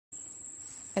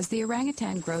As the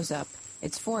orangutan grows up,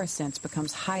 its forest sense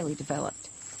becomes highly developed.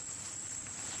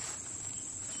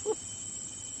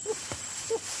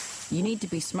 You need to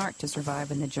be smart to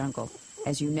survive in the jungle,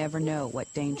 as you never know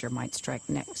what danger might strike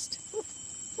next.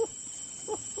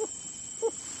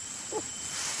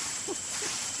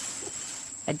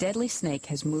 A deadly snake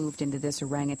has moved into this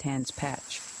orangutan's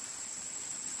patch.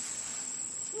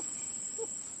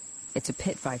 It's a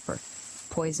pit viper,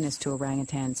 poisonous to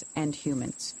orangutans and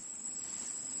humans.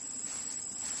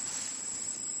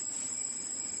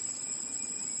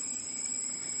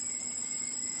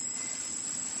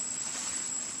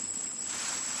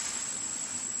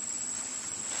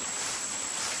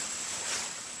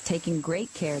 Taking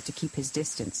great care to keep his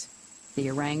distance, the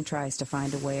orang tries to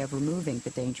find a way of removing the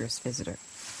dangerous visitor.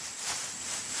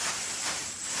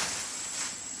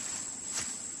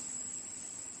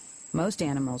 Most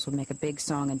animals would make a big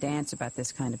song and dance about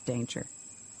this kind of danger,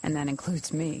 and that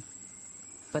includes me.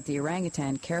 But the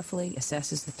orangutan carefully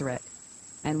assesses the threat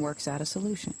and works out a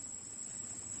solution.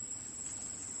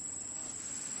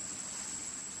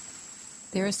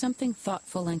 There is something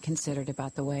thoughtful and considered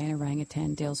about the way an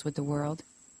orangutan deals with the world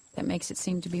that makes it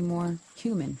seem to be more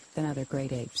human than other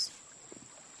great apes.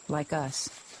 Like us,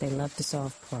 they love to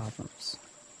solve problems.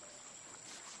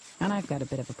 And I've got a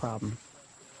bit of a problem.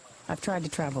 I've tried to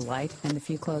travel light, and the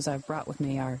few clothes I've brought with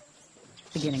me are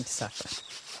beginning to suffer.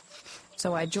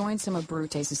 So I joined some of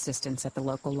Barute's assistants at the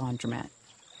local laundromat.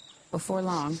 Before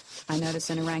long, I notice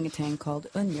an orangutan called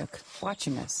Unyuk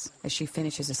watching us as she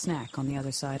finishes a snack on the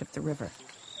other side of the river.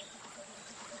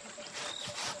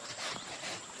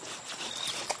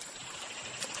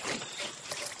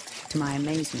 To my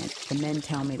amazement, the men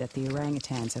tell me that the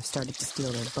orangutans have started to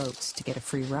steal their boats to get a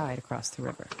free ride across the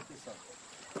river.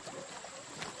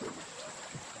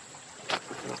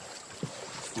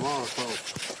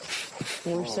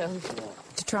 Or so.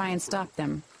 To try and stop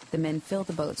them, the men fill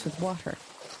the boats with water,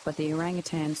 but the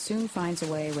orangutan soon finds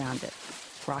a way around it,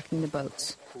 rocking the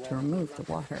boats to remove the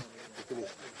water.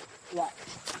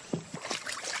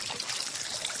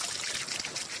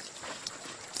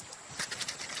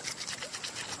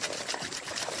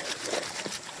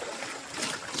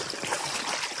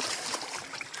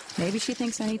 Maybe she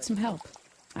thinks I need some help.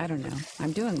 I don't know.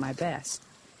 I'm doing my best.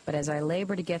 But as I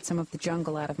labor to get some of the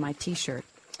jungle out of my t-shirt,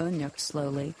 Unyuk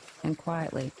slowly and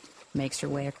quietly makes her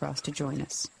way across to join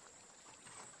us.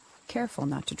 Careful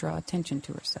not to draw attention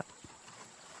to herself.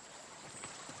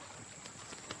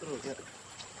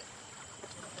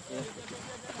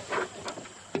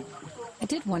 I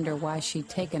did wonder why she'd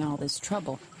taken all this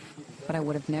trouble, but I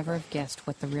would have never have guessed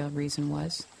what the real reason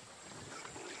was.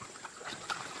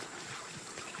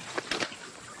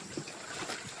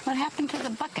 What happened to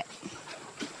the bucket?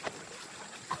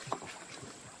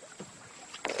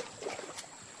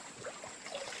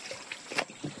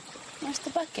 Where's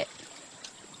the bucket?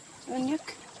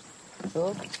 Unyuk?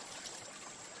 Soap.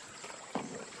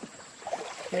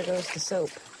 There goes the soap.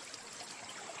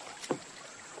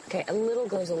 Okay, a little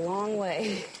goes a long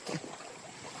way.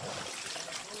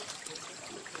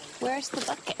 Where's the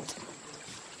bucket?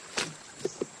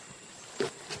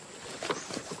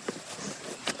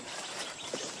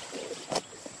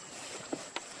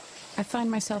 I find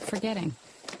myself forgetting.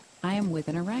 I am with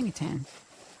an orangutan.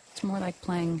 It's more like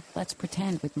playing Let's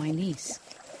Pretend with my niece.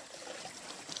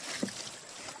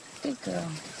 Good girl.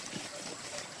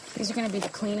 These are going to be the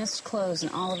cleanest clothes in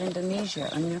all of Indonesia,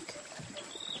 Unyuk.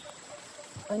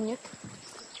 Unyuk?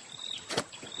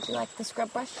 Do you like the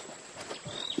scrub brush?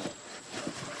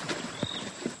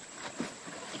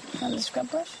 Want the scrub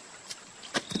brush?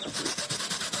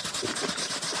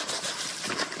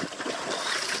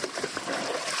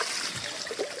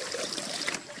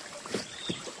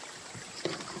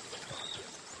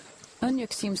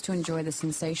 Unyuk seems to enjoy the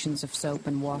sensations of soap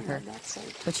and water,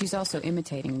 but she's also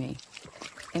imitating me.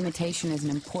 Imitation is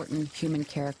an important human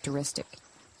characteristic.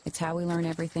 It's how we learn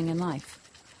everything in life,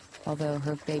 although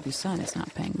her baby son is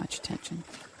not paying much attention.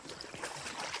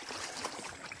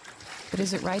 But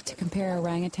is it right to compare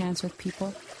orangutans with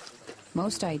people?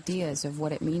 Most ideas of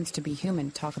what it means to be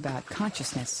human talk about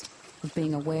consciousness, of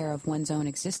being aware of one's own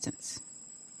existence.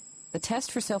 The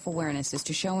test for self-awareness is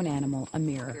to show an animal a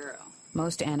mirror.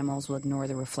 Most animals will ignore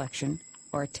the reflection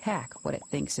or attack what it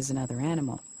thinks is another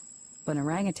animal. But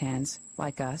orangutans,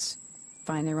 like us,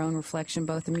 find their own reflection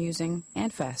both amusing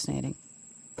and fascinating,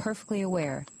 perfectly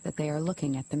aware that they are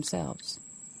looking at themselves.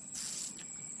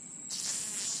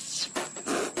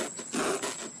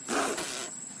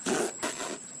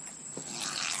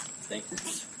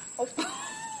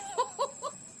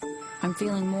 I'm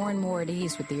feeling more and more at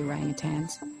ease with the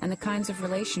orangutans, and the kinds of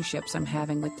relationships I'm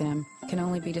having with them can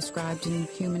only be described in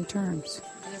human terms.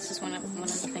 And this is one of the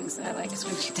things that I like is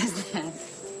when she does that.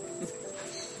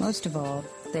 Most of all,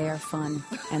 they are fun,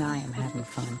 and I am having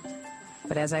fun.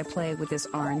 But as I play with this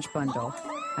orange bundle,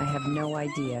 I have no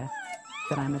idea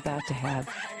that I'm about to have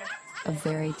a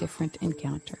very different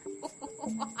encounter.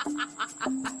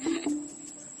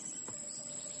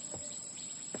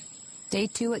 Day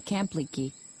 2 at Camp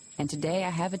Leakey, and today I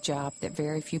have a job that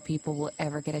very few people will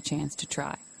ever get a chance to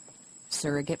try.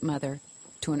 Surrogate mother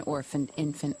to an orphaned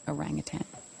infant orangutan.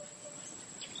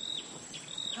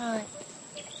 Hi.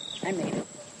 I made it.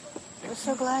 I'm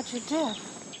so glad you did.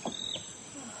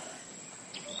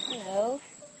 Hello.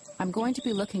 I'm going to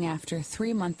be looking after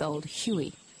 3-month-old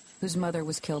Huey, whose mother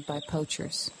was killed by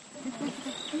poachers.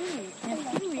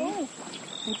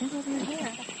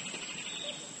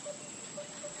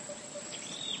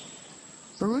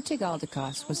 Barute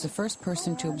Galdikas was the first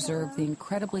person to observe the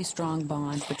incredibly strong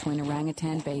bond between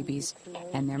orangutan babies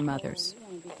and their mothers.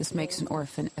 This makes an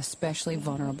orphan especially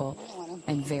vulnerable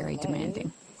and very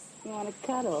demanding. You want to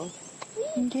cuddle?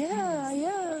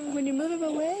 Yeah. When you move him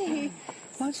away, he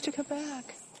wants to come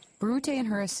back. Barute and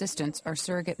her assistants are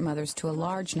surrogate mothers to a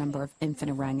large number of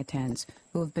infant orangutans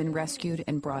who have been rescued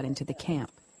and brought into the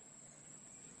camp.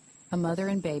 A mother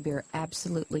and baby are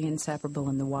absolutely inseparable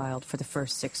in the wild for the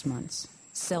first 6 months,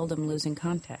 seldom losing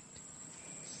contact.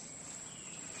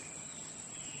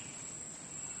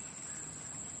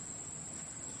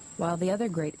 While the other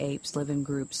great apes live in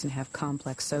groups and have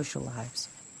complex social lives,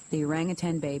 the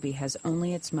orangutan baby has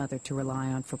only its mother to rely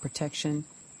on for protection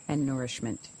and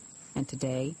nourishment. And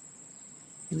today,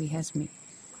 Huey has me.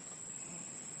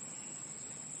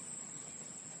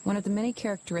 One of the many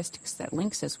characteristics that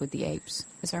links us with the apes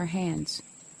is our hands.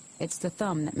 It's the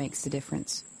thumb that makes the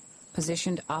difference.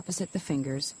 Positioned opposite the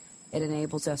fingers, it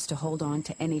enables us to hold on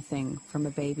to anything from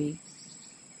a baby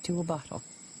to a bottle.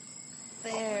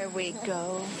 There we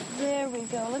go.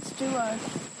 Let's do our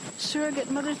surrogate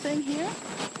mother thing here.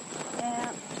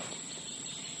 And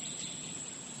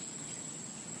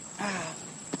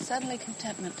suddenly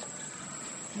contentment.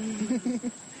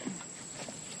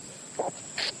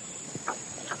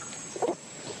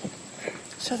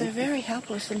 So they're very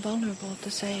helpless and vulnerable at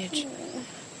this age.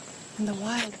 In the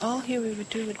wild, all Huey would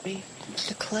do would be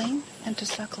to cling and to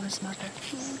suckle his mother.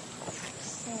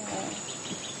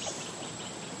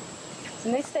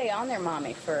 And they stay on their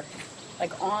mommy for a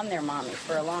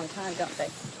long time, don't they?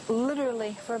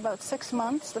 Literally for about 6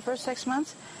 months, the first 6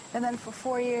 months, and then for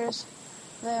 4 years,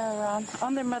 they're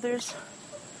on their mothers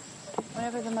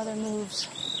whenever the mother moves.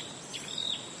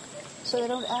 So they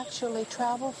don't actually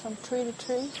travel from tree to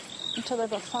tree until they're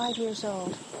about 5 years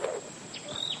old.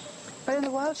 But in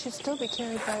the wild, she'd still be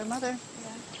carried by her mother.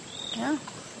 Yeah.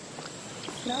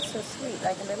 Smells so sweet,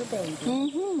 like a little baby.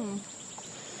 Mm-hmm.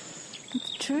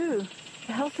 It's true.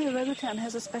 A healthy orangutan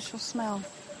has a special smell.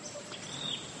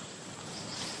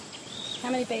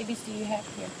 How many babies do you have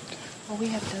here? Oh, we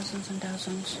have dozens and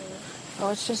dozens.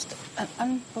 Oh, it's just an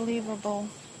unbelievable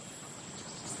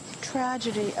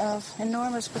tragedy of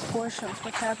enormous proportions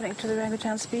what's happening to the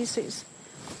orangutan species.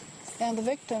 And the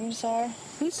victims are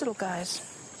these little guys.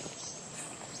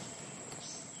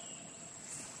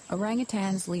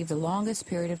 Orangutans leave the longest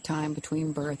period of time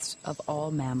between births of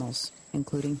all mammals,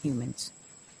 including humans,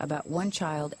 about 1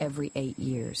 child every 8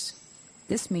 years.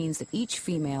 This means that each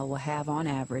female will have, on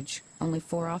average, only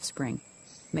 4 offspring,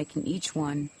 making each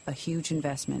one a huge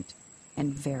investment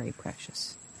and very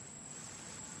precious.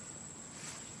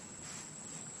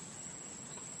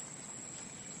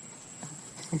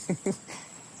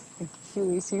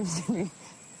 Huey seems to be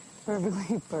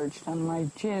perfectly perched on my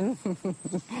chin.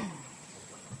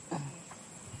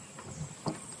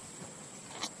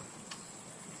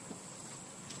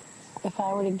 If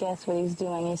I were to guess what he's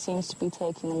doing, he seems to be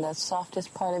taking the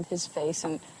softest part of his face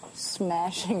and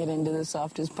smashing it into the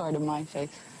softest part of my face.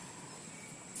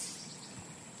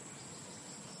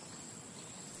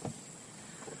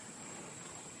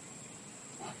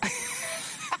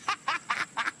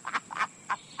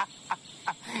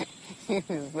 You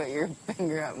just put your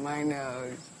finger up my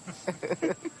nose.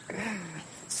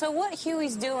 So what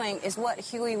Huey's doing is what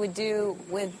Huey would do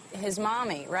with his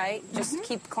mommy, right? Just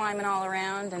keep climbing all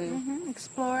around and...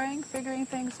 Exploring, figuring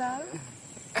things out.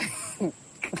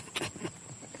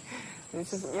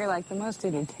 You're like the most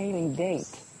entertaining date.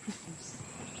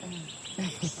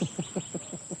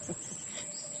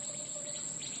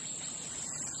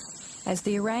 As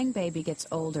the orang baby gets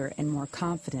older and more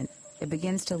confident, it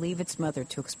begins to leave its mother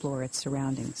to explore its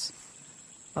surroundings,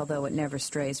 although it never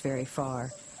strays very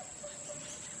far.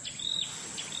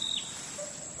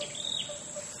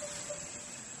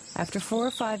 After 4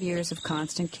 or 5 years of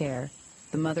constant care,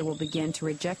 the mother will begin to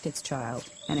reject its child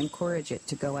and encourage it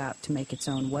to go out to make its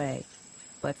own way.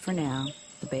 But for now,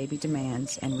 the baby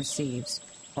demands and receives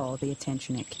all the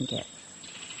attention it can get.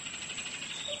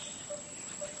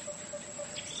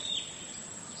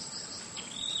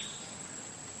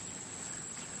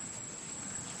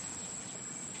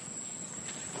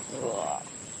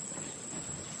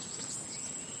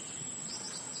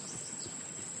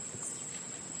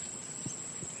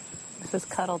 This is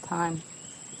cuddle time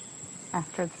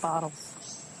after the bottles.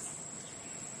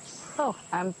 Oh,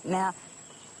 now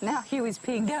Huey's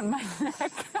peeing down my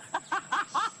neck.